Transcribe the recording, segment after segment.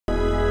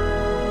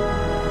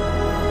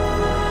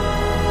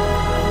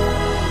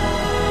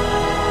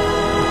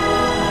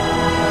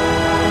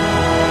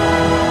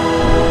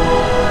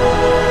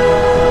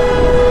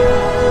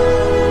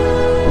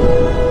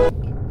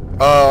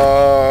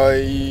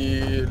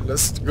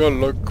let's go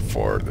look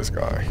for this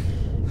guy.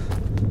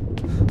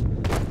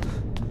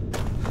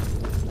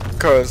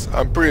 Because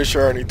I'm pretty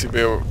sure I need to be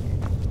able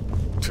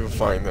to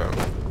find them.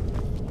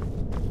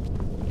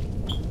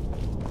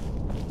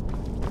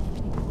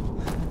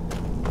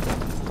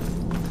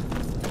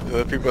 These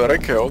are the people that I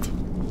killed.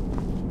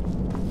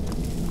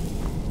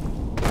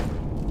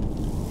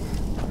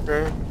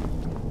 Okay.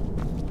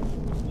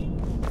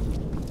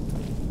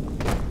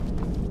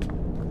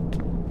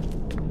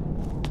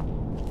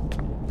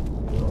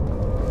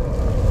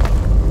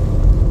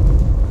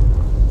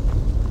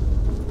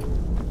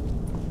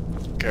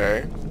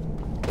 Okay.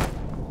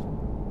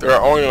 There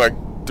are only like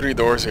 3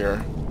 doors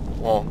here.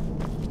 Well,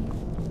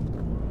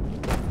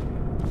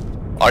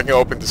 I can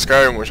open the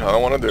Skyrim, which I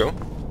don't want to do.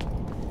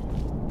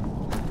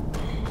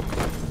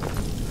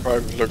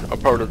 I'll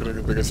probably look like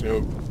the biggest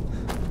noob.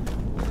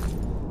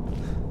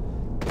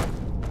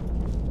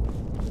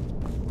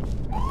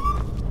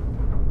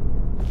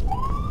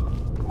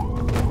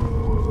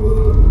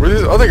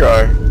 Where's this other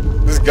guy?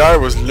 This guy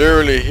was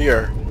literally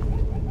here.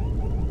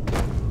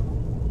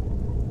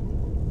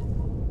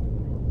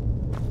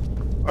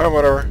 Alright,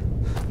 whatever.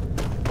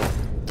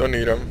 Don't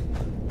need him.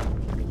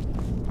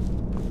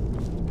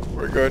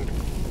 We're good.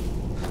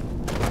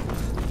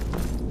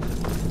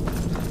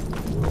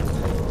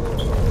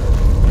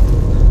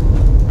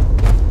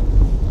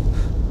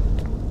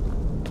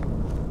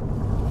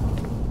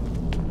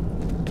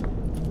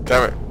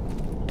 Damn it.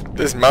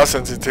 This mouse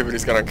sensitivity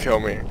is gonna kill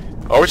me.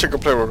 I wish I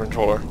could play with a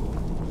controller.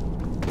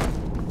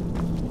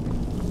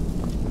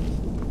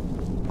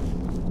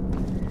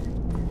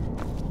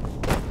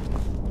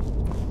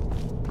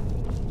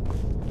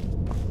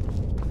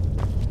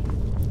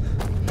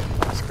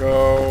 Let's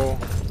go.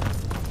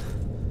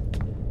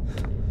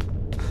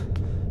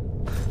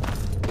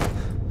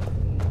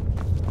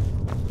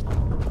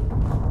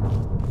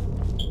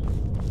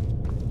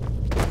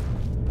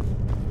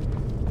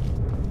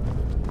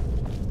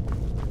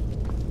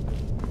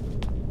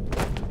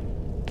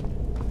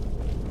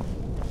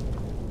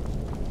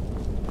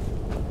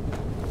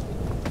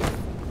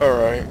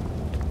 Alright.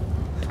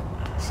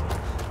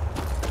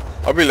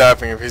 I'll be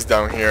laughing if he's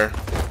down here.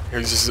 He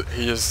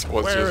just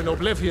was Where just... in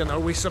Oblivion are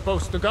we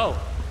supposed to go?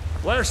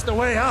 Where's the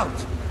way out?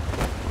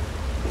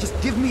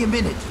 Just give me a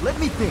minute. Let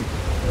me think.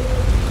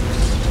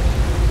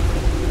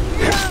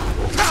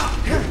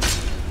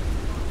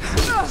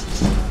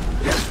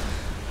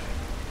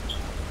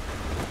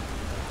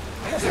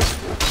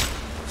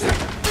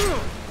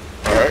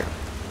 Alright.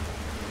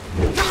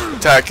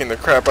 Attacking the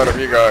crap out of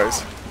you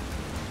guys.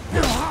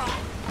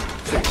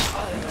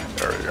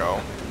 There we go.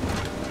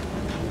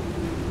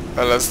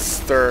 And let's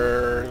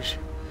sturge.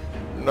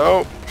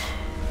 Nope.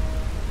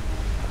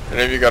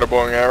 Any of you got a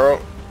bow and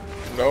arrow?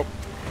 Nope.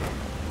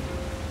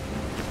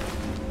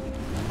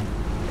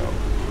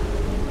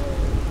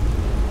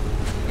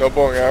 No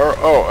bow and arrow?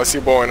 Oh, I see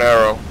bow and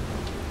arrow.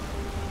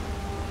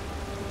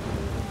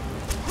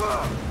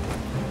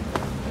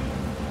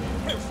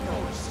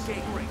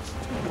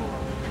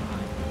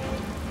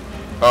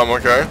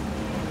 Okay.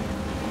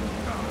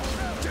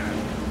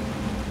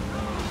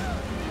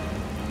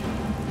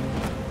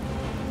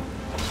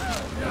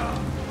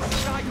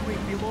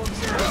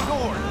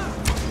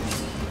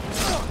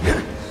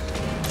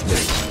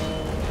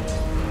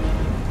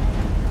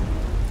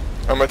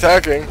 I'm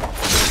attacking.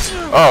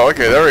 Oh,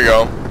 okay, there we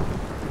go.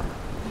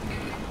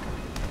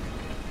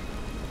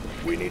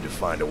 We need to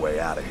find a way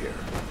out of here.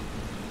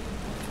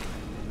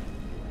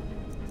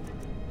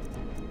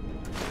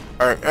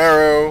 Iron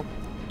arrow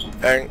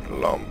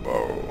and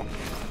longbow.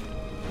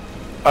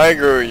 I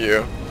agree with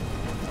you,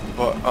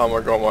 but I'm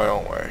gonna go my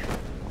own way.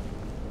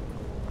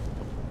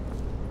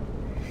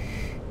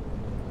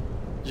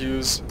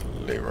 Use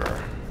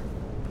lever.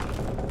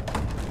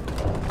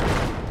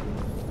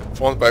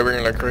 Phone's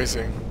vibrating like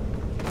crazy.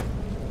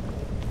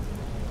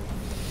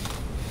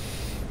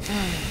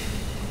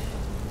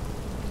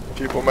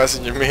 People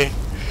messaging me.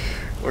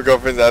 My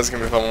girlfriend's asking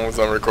me if I'm almost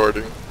done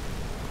recording.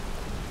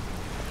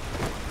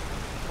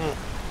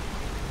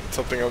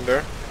 Something up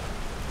there.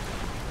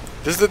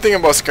 This is the thing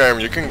about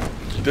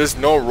Skyrim. There's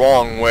no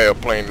wrong way of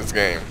playing this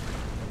game.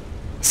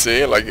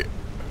 See, like,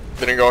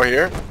 didn't go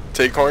here.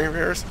 Take coin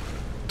here.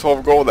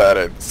 12 gold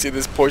added. See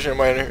this potion of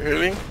my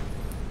healing?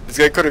 This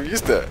guy could have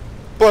used that,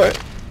 but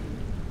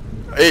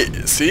hey,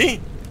 see?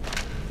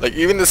 Like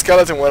even the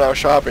skeleton went out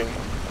shopping.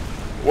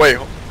 Wait.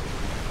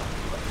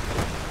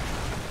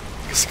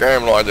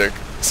 Skyrim logic.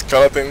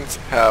 Skeletons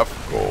have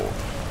gold.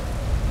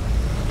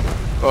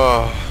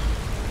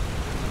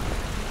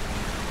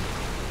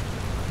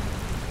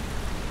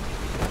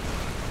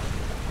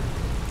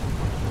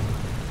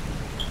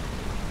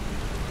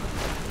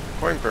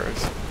 Coin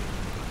purse.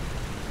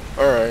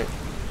 Alright.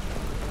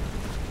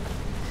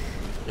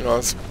 You know,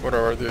 it's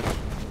whatever, dude.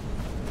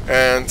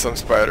 And some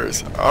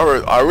spiders.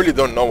 I really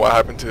don't know what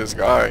happened to this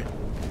guy.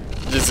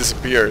 He just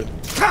disappeared.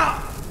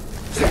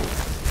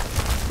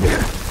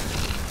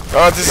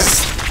 Oh, this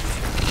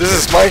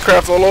is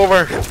Minecraft all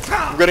over.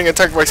 I'm getting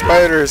attacked by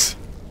spiders.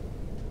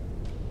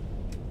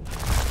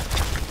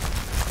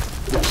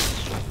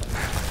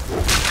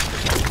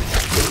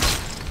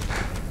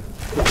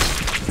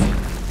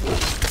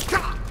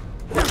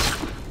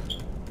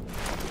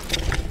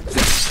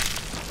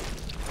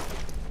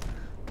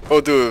 Oh,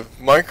 dude,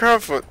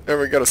 Minecraft would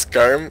ever get a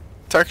Skyrim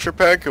texture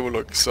pack, it would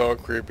look so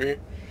creepy.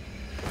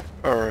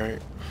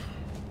 Alright.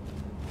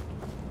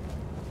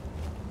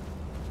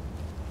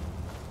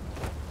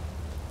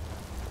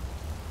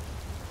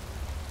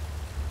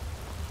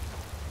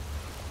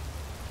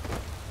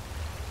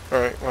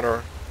 Alright,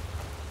 whatever.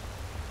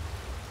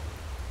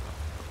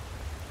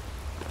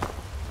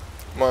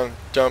 Come on,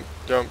 jump,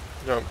 jump,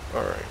 jump.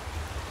 Alright.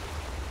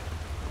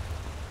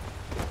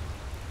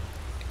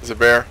 Is it a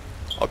bear?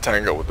 I'll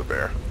tango with the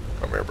bear.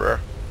 Come here, bear.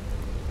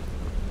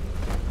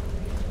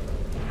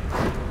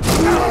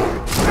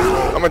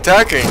 I'm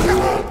attacking!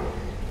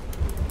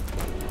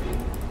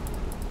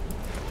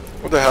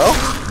 What the hell?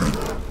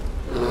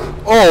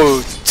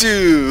 Oh,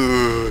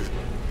 dude!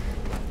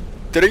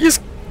 Did I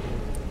just...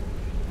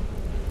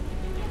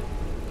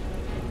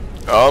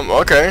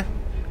 okay.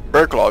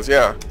 Bear claws,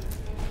 yeah.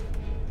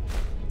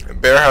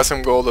 Bear has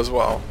some gold as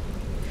well.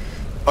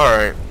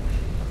 Alright.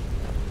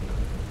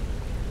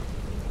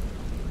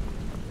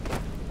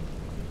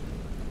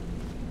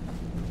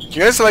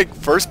 You guys like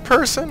first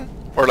person?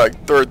 Or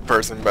like third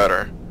person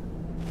better?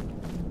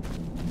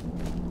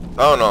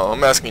 I don't know,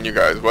 I'm asking you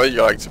guys. What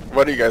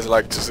do you guys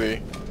like to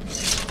see?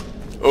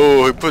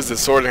 Oh, he puts the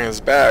sword in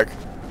his back.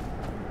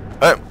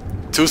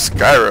 To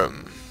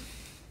Skyrim.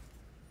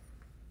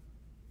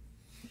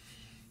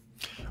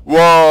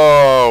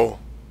 Whoa!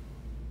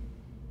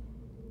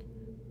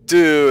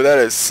 Dude, that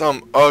is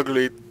some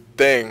ugly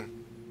thing.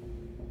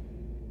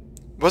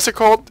 What's it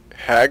called?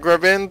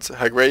 Hagravens?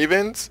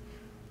 Hagravens?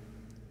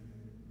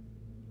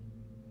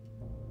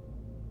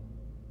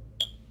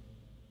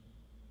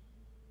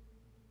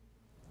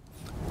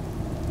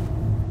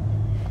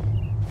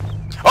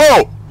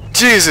 Oh!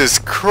 Jesus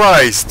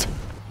Christ!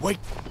 Wait.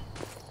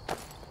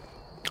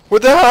 Where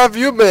the hell have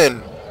you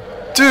been?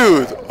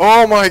 Dude,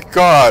 oh my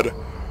god.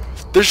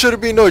 There should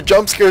be no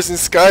jump scares in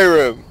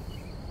Skyrim.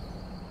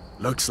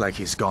 Looks like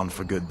he's gone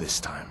for good this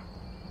time.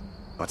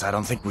 But I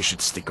don't think we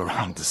should stick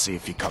around to see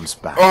if he comes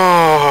back.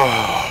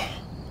 Oh.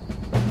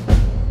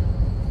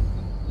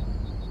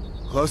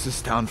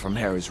 Closest town from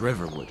here is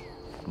Riverwood.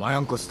 My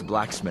uncle's the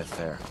blacksmith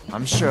there.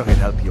 I'm sure he'd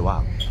help you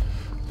out.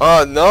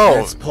 No,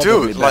 It's probably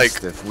dude, like,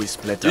 best if we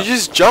split you up.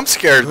 just jump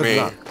scared Good me.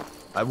 luck.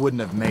 I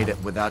wouldn't have made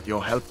it without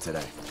your help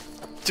today.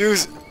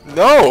 Dude,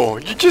 no,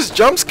 you just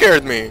jump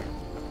scared me.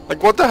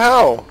 Like, what the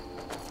hell?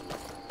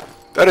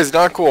 That is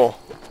not cool.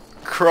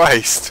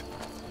 Christ.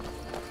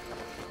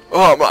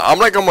 Oh, I'm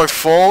like on my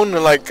phone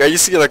and like I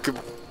see like a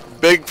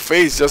big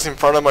face just in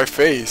front of my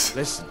face.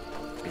 Listen,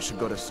 you should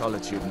go to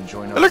Solitude and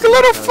join up. They're like a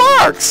little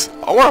fox.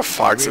 I want a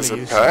fox as a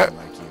Really pet.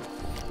 like you.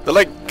 They're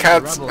like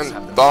cats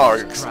and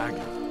dogs.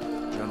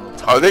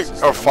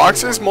 Are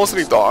foxes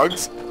mostly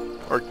dogs?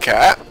 Or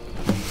cat?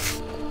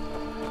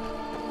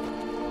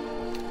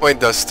 Wait,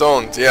 the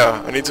stones,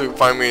 yeah. I need to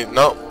find me...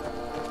 No.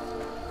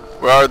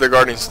 Where are the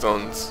guarding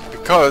stones?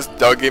 Because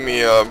they'll give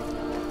me a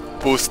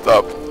boost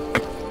up.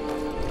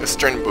 A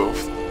strength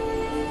boost.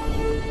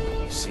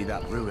 You see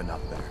that ruin up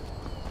there?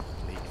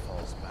 League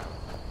Falls Barrow.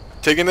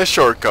 Taking the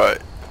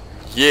shortcut.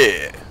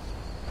 Yeah.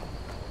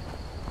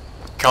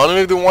 Can I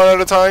only do one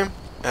at a time?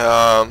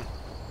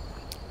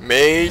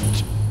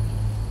 Mage.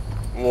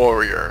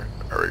 Warrior.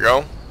 There we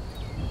go.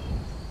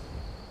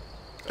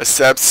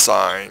 Accept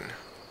sign.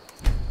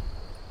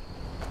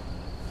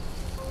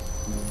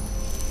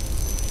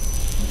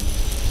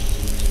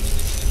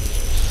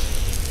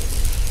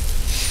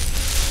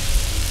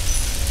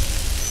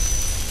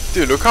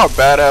 Dude, look how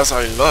badass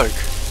I look.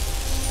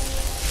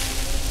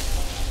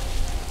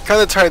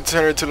 Kinda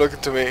tired to look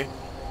into me.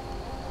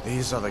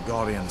 These are the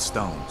Guardian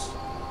Stones.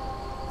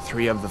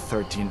 3 of the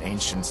 13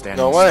 ancient standing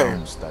No way.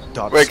 stones that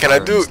dot Wait, can I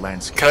do Skyrim's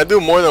landscape. can I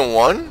do more than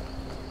one?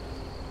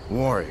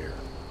 Warrior.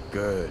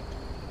 Good.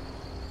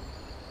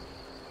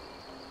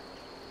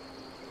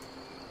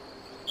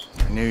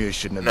 I knew you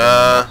shouldn't have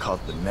Nah. been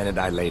caught the minute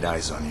I laid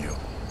eyes on you.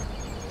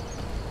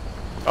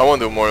 I won't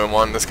do more than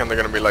one. That's kinda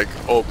gonna be like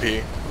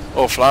OP.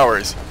 Oh,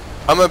 flowers.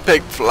 I'm gonna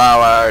pick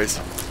flowers.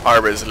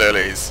 Arbors,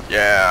 lilies.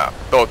 Yeah.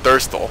 Oh,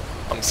 Thirstle.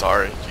 I'm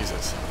sorry.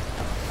 Jesus.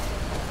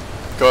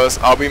 Because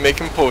I'll be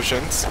making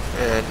potions.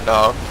 And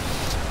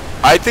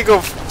I think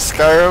of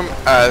Skyrim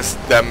as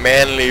the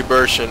manly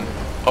version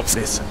of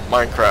Listen, as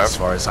Minecraft.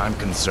 far as I'm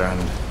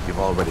concerned, you've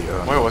already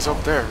earned Wait, it. what's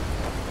up there?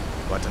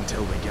 But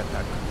until we get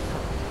that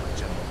confirmed by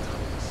General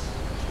Thomas,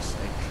 just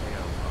stay clear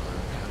of other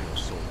Imperial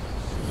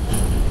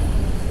soldiers.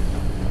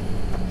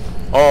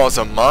 Oh, it's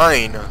a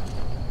mine.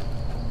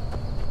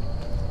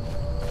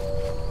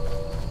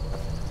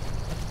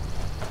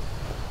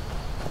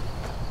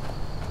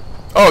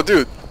 Oh,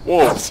 dude.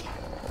 Wolves.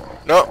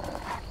 No.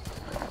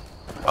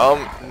 I'm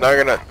not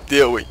gonna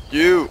deal with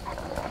you.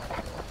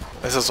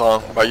 That's a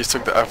song, but I just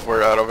took the F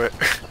word out of it.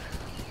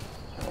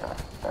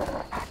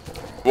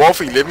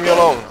 Wolfie, leave me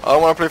alone. I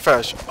don't want to play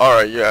fetch.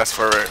 Alright, you asked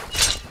for it.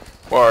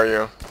 Where are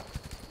you?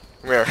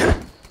 Come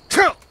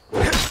here.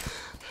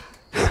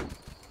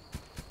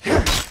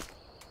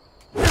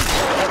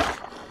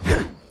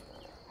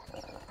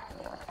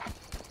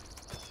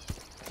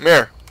 Come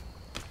here.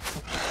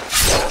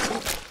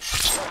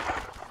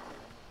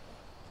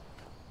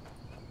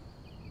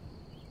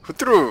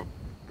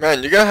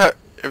 Man, you gotta have,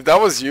 if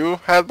that was you,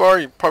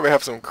 Hadbar, you probably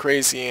have some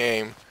crazy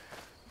aim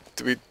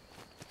to be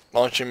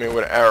launching me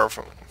with an arrow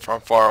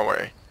from far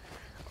away.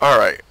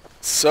 Alright,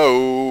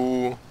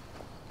 so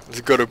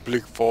let's go to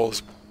Bleak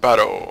Falls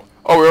Battle.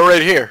 Oh, we're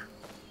right here.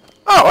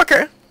 Oh,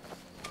 okay.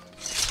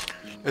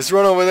 Let's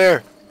run over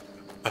there.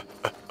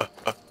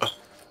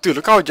 Dude,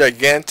 look how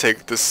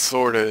gigantic this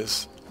sword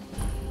is.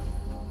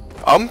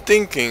 I'm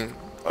thinking,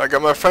 like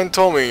my friend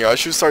told me, I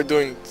should start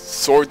doing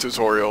sword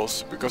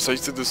tutorials because I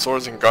used to do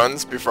swords and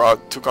guns before I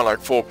took on like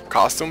full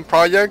costume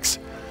projects.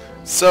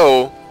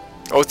 So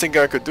I was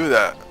thinking I could do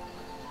that.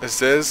 Is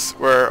this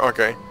where?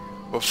 Okay,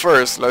 but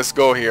first let's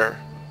go here.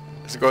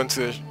 Let's go into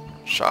the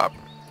shop.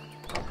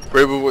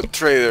 Ravenwood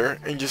Trader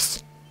and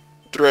just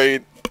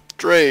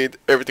trade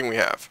everything we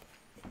have.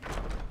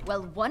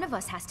 Well, one of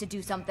us has to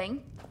do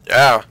something.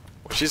 Yeah,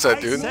 what she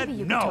said, dude. Maybe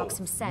you can talk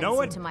some sense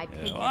into my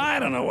pig. I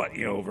don't know what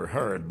you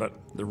overheard, but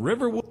the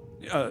river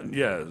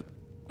yeah,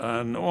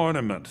 an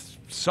ornament,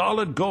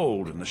 solid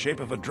gold in the shape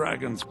of a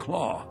dragon's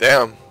claw.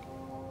 Damn.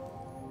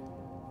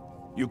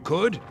 You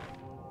could?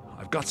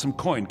 I've got some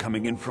coin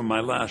coming in from my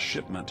last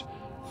shipment.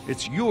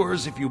 It's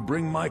yours if you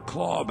bring my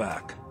claw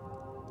back.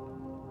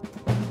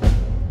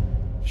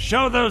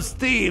 Show those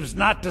thieves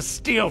not to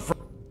steal from...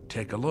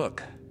 Take a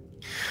look.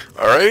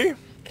 Alright.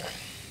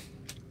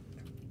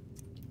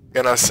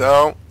 Gonna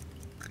sell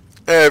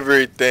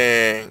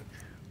everything.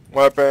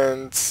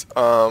 Weapons,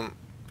 iron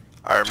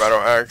battle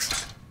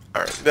axe,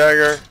 iron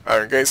dagger,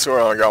 iron gate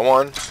sword, I only got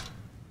one.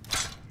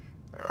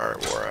 Iron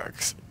war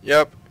axe.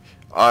 Yep.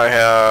 I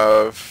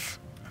have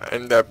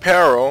in the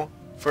apparel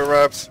for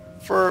reps,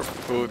 for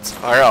boots.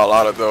 I got a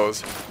lot of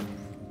those.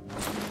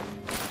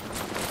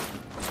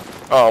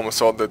 Oh, I almost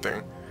sold the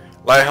thing.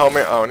 Light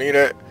helmet, I don't need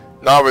it.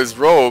 Novice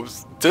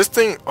robes. This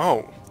thing,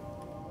 oh.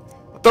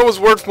 I thought it was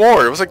worth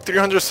more. It was like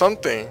 300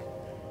 something.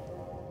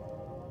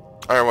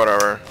 Alright,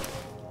 whatever.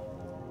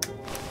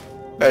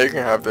 Yeah, you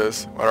can have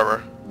this.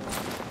 Whatever.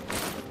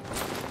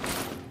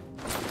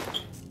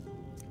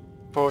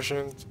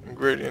 Potions,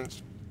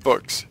 ingredients,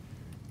 books.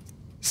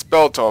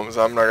 Spell tomes.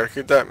 I'm not gonna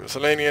keep that.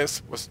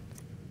 Miscellaneous was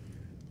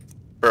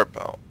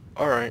purple.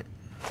 Alright.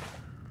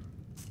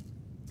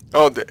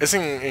 Oh,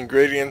 isn't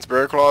ingredients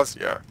bear claws?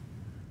 Yeah.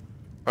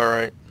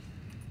 Alright.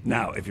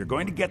 Now, if you're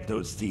going to get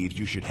those thieves,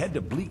 you should head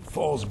to Bleak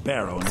Falls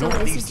Barrow, So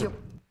northeast of...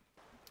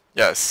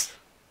 Yes.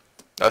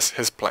 That's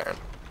his plan.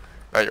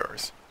 Not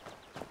yours.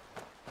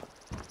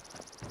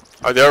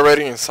 Are they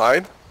already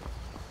inside?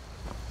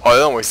 Oh, they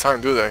don't waste time,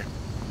 do they?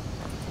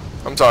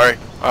 I'm sorry.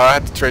 I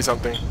had to trade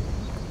something.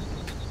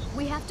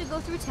 We have to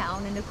go through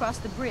town and across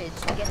the bridge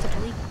to get to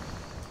Bleak.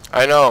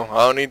 I know.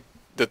 I don't need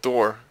the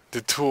tour. The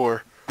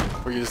tour.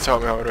 Where you just tell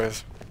me how it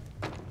is.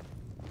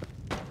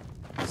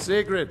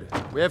 Sigrid,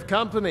 we have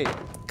company.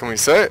 Can we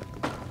sit?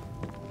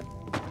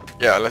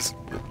 Yeah, let's...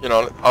 You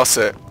know, I'll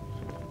sit.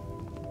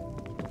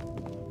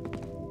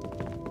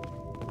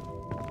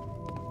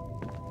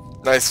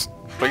 Nice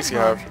place you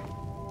have.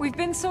 We've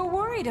been so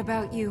worried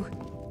about you.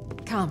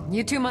 Come,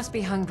 you two must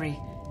be hungry.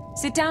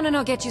 Sit down and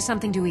I'll get you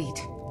something to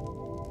eat.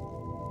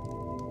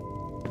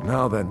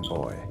 Now then,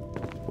 boy.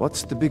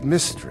 What's the big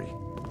mystery?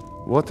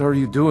 What are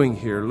you doing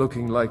here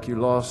looking like you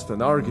lost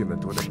an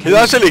argument with a king? He's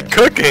actually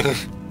cooking!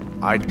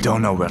 I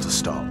don't know where to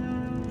stop.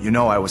 You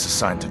know I was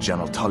assigned to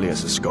General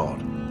Tullius'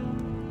 guard.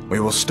 We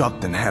were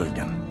stopped in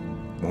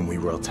Helgen when we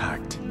were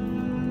attacked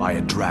by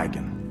a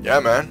dragon. Yeah,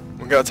 man.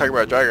 We got attacked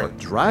by a dragon.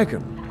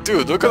 Dragon?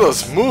 Dude, look at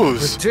those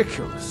moves!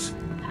 Ridiculous.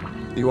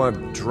 You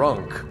aren't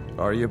drunk,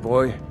 are you,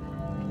 boy?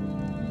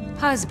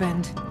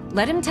 Husband,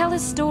 let him tell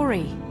his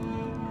story.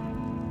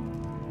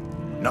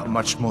 Not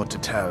much more to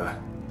tell.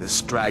 This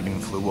dragon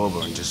flew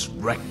over and just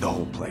wrecked the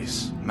whole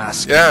place.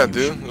 Mass Yeah,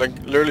 confusion. dude.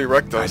 Like, literally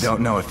wrecked us. I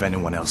don't know if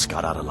anyone else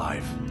got out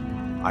alive.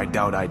 I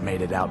doubt I'd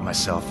made it out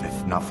myself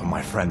if not for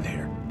my friend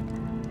here.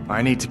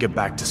 I need to get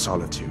back to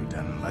Solitude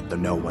and let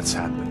them know what's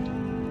happened.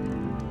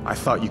 I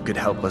thought you could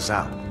help us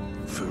out.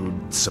 Food,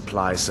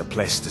 supplies, a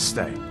place to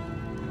stay.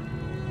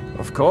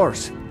 Of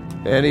course.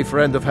 Any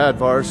friend of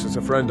Hadvar's is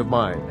a friend of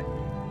mine.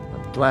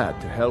 I'm glad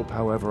to help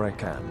however I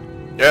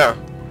can. Yeah.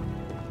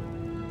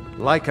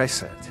 Like I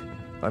said,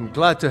 I'm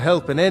glad to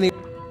help in any...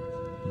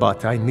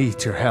 But I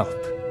need your help.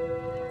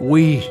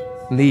 We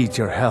need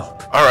your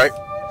help. Alright.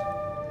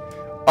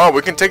 Oh,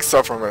 we can take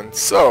stuff from him.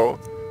 So,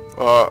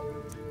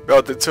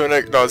 about the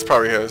tunic. No, it's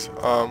probably his.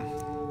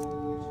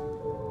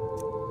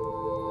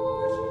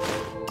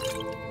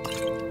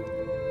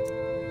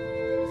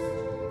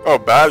 Oh,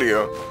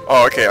 Balio.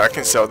 Oh, okay, I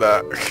can sell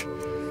that.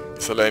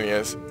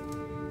 Selenius.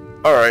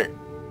 Alright,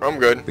 I'm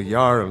good. The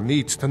Jarl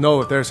needs to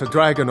know if there's a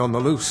dragon on the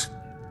loose.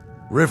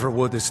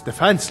 Riverwood is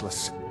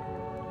defenseless.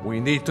 We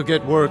need to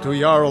get word to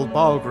Jarl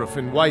Balgruuf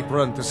in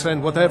Whiterun to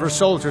send whatever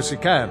soldiers he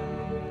can.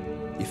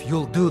 If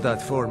you'll do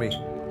that for me,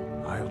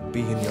 I'll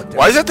be in your debt.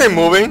 Why is that thing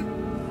moving?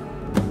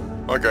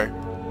 Okay.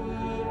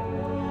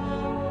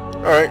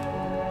 Alright.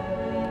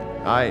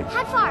 Aye.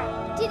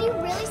 Hadvar, did you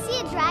really see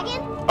a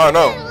dragon? Oh,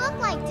 no. What did it look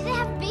like? Did it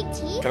have big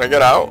teeth? Can I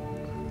get out?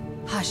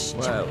 Hush,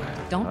 Well, Joe.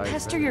 Don't I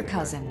pester better your get back to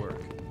cousin.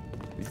 work.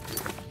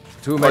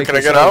 To make can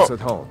I get out?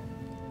 yourselves at home.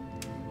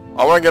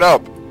 I want to get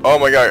up. Oh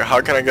my god,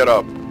 how can I get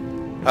up?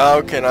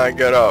 How can I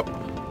get up?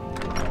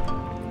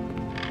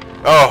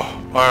 Oh,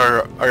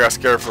 I got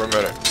scared for a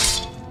minute.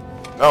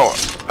 No,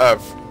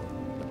 F.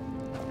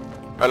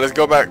 Alright, let's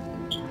go back.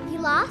 You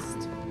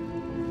lost?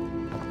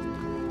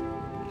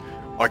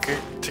 I can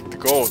take the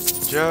gold.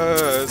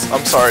 Yes.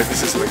 I'm sorry,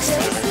 this is like Did you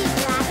really see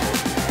a dragon?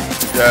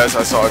 Yes,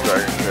 I saw a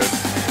dragon kid.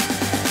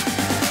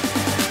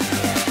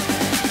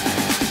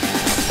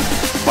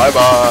 Bye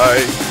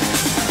bye.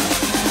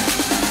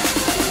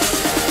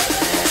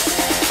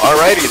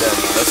 Alrighty then,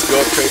 let's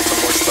go trade some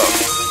more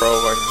stuff.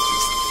 Bro,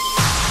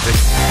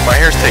 my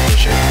hair's taking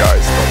shape,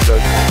 guys. Don't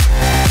judge me.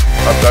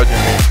 Stop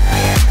judging me.